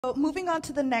So moving on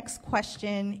to the next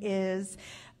question is,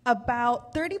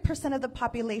 about 30% of the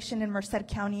population in Merced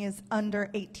County is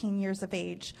under 18 years of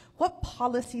age. What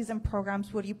policies and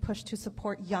programs would you push to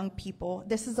support young people?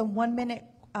 This is a one-minute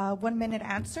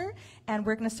answer, and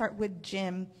we're going to start with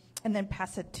Jim and then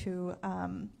pass it to,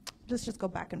 let's just go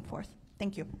back and forth.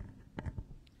 Thank you.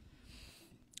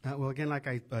 Well, again, like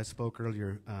I spoke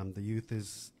earlier, the youth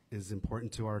is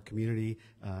important to our community.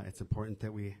 It's important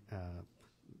that we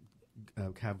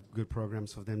have good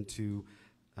programs for them to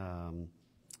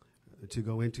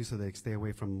go into so they stay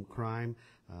away from crime.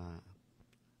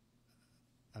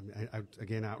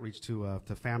 Again, outreach to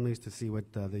families to see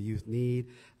what the youth need,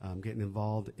 getting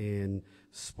involved in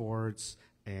sports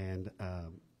and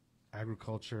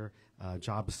agriculture,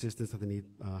 job assistance if they need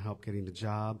help getting the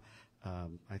job.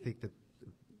 I think that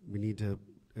we need to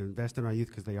invest in our youth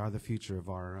because they are the future of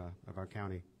our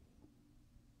county.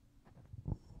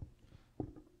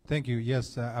 Thank you.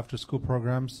 Yes, after school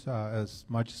programs as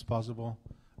much as possible.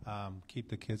 Keep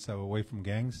the kids away from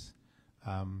gangs.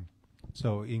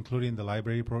 So including the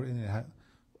library program.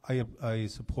 I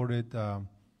supported a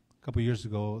couple years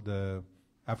ago the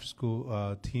after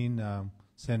school teen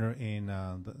center in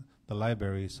the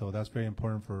library. So that's very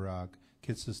important for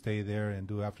kids to stay there and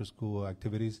do after school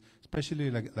activities, especially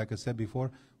like I said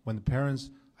before, when the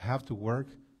parents have to work,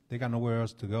 they got nowhere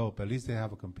else to go, but at least they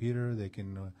have a computer, they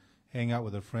can hang out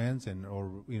with their friends and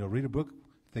or read a book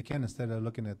if they can instead of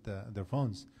looking at their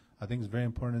phones. I think it's very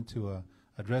important to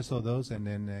address all those and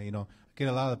then get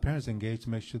a lot of the parents engaged to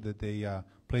make sure that they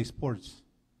play sports.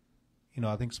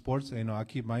 I think sports, I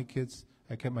kept my kids,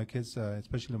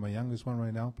 especially my youngest one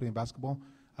right now, playing basketball.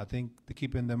 I think to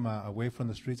keeping them away from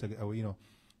the streets,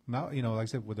 not, like I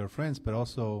said, with their friends, but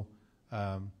also,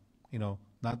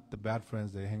 not the bad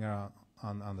friends that hang out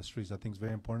on the streets. I think it's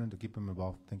very important to keep them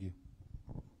involved. Thank you.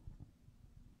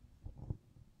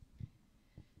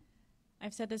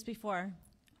 I've said this before,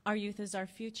 our youth is our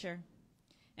future.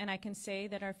 And I can say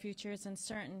that our future is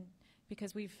uncertain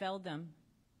because we've failed them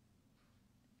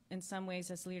in some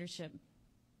ways as leadership.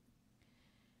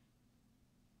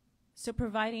 So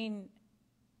providing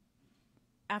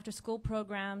after-school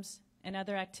programs and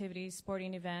other activities,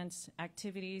 sporting events,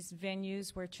 activities,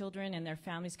 venues where children and their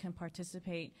families can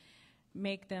participate,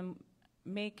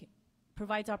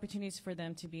 provides opportunities for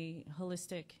them to be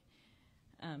holistic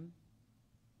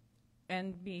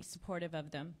and be supportive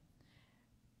of them.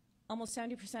 Almost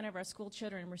 70% of our school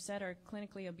children in Merced are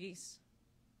clinically obese.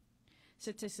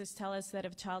 Statistics tell us that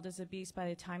if a child is obese by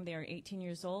the time they are 18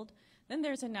 years old, then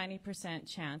there's a 90%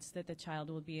 chance that the child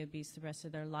will be obese the rest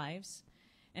of their lives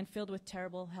and filled with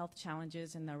terrible health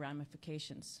challenges and their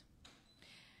ramifications.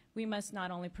 We must not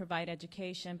only provide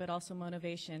education, but also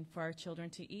motivation for our children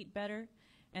to eat better,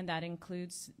 and that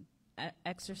includes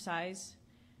exercise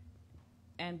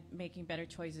and making better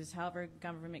choices. However,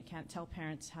 government can't tell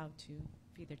parents how to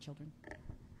feed their children.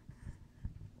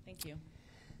 Thank you.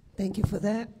 Thank you for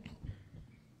that.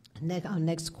 Our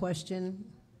next question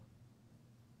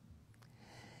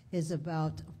is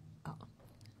about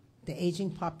the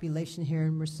aging population here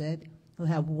in Merced. You'll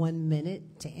have 1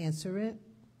 minute to answer it.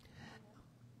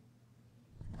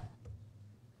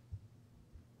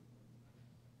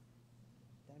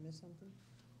 Did I miss something?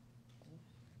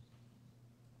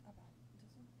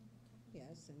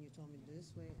 Yes, and you told me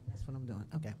this way, and that's what I'm doing.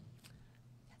 Okay.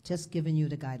 Just giving you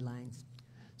the guidelines.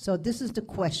 So this is the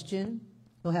question.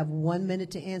 We'll have 1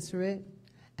 minute to answer it,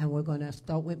 and we're going to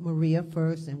start with Maria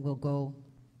first, and we'll go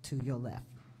to your left.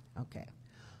 Okay.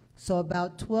 So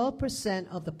about 12%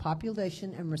 of the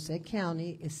population in Merced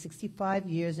County is 65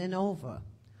 years and over.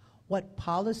 What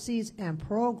policies and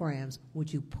programs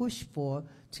would you push for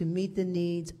to meet the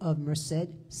needs of Merced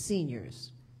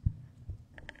seniors?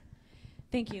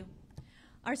 Thank you.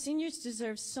 Our seniors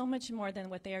deserve so much more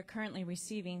than what they are currently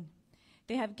receiving.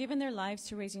 They have given their lives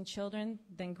to raising children,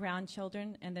 then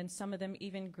grandchildren, and then some of them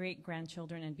even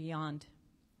great-grandchildren and beyond.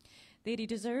 They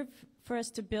deserve for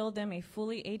us to build them a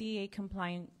fully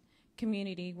ADA-compliant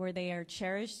community where they are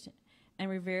cherished and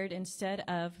revered instead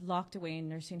of locked away in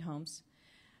nursing homes.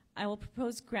 I will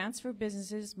propose grants for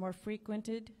businesses more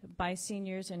frequented by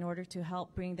seniors in order to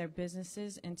help bring their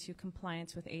businesses into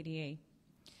compliance with ADA.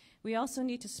 We also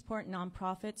need to support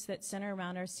nonprofits that center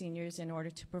around our seniors in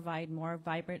order to provide more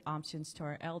vibrant options to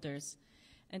our elders.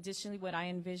 Additionally, what I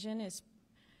envision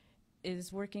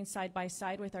is working side by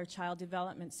side with our child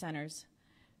development centers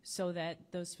so that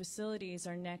those facilities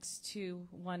are next to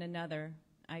one another.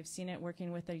 I've seen it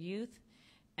working with the youth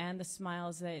and the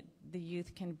smiles that the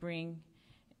youth can bring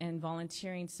and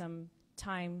volunteering some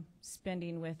time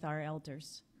spending with our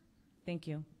elders. Thank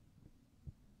you.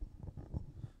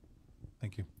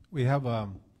 Thank you. We have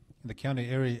the county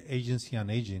area agency on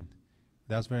aging.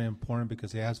 That's very important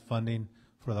because it has funding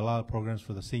for a lot of programs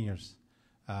for the seniors.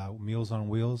 Meals on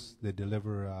Wheels, they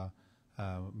deliver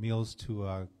meals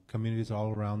to communities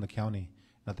all around the county.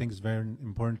 And I think it's very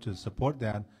important to support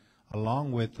that,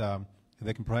 along with if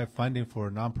they can provide funding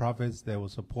for nonprofits that will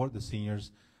support the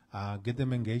seniors, get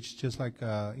them engaged, just like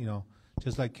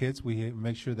just like kids. We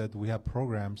make sure that we have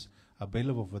programs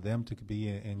available for them to be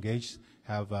engaged,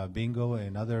 have bingo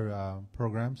and other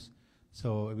programs.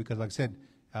 So, because like I said,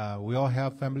 we all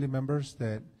have family members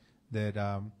that they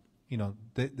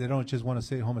don't just want to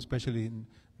stay at home, especially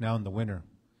now in the winter.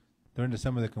 During the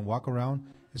summer, they can walk around,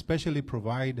 especially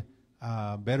provide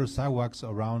better sidewalks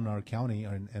around our county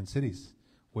and cities,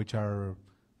 which are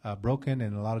broken,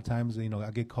 and a lot of times,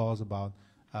 I get calls about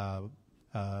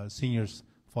seniors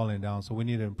falling down. So we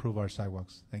need to improve our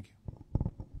sidewalks. Thank you.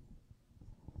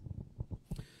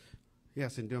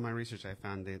 Yes, in doing my research, I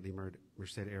found the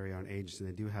Merced area on age, and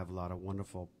they do have a lot of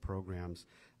wonderful programs,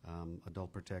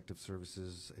 adult protective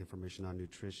services, information on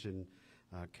nutrition,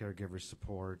 caregiver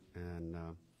support, and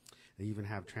they even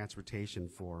have transportation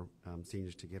for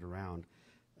seniors to get around,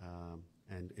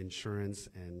 and insurance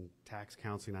and tax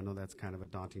counseling. I know that's kind of a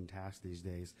daunting task these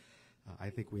days. I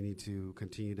think we need to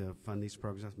continue to fund these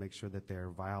programs, make sure that they're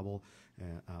viable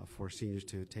for seniors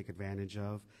to take advantage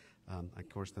of. Of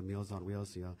course, the Meals on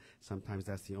Wheels, sometimes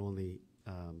that's the only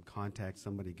contact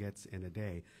somebody gets in a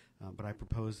day. But I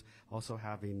propose also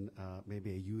having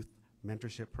maybe a youth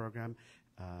mentorship program,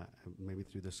 maybe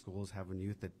through the schools, having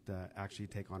youth that actually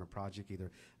take on a project,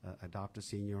 either adopt a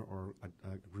senior or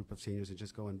a group of seniors, and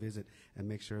just go and visit and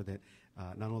make sure that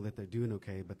not only that they're doing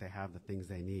okay, but they have the things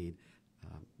they need.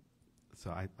 So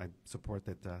I support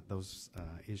that those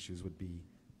issues would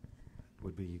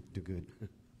do good.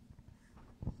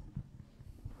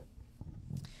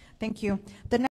 Thank you. The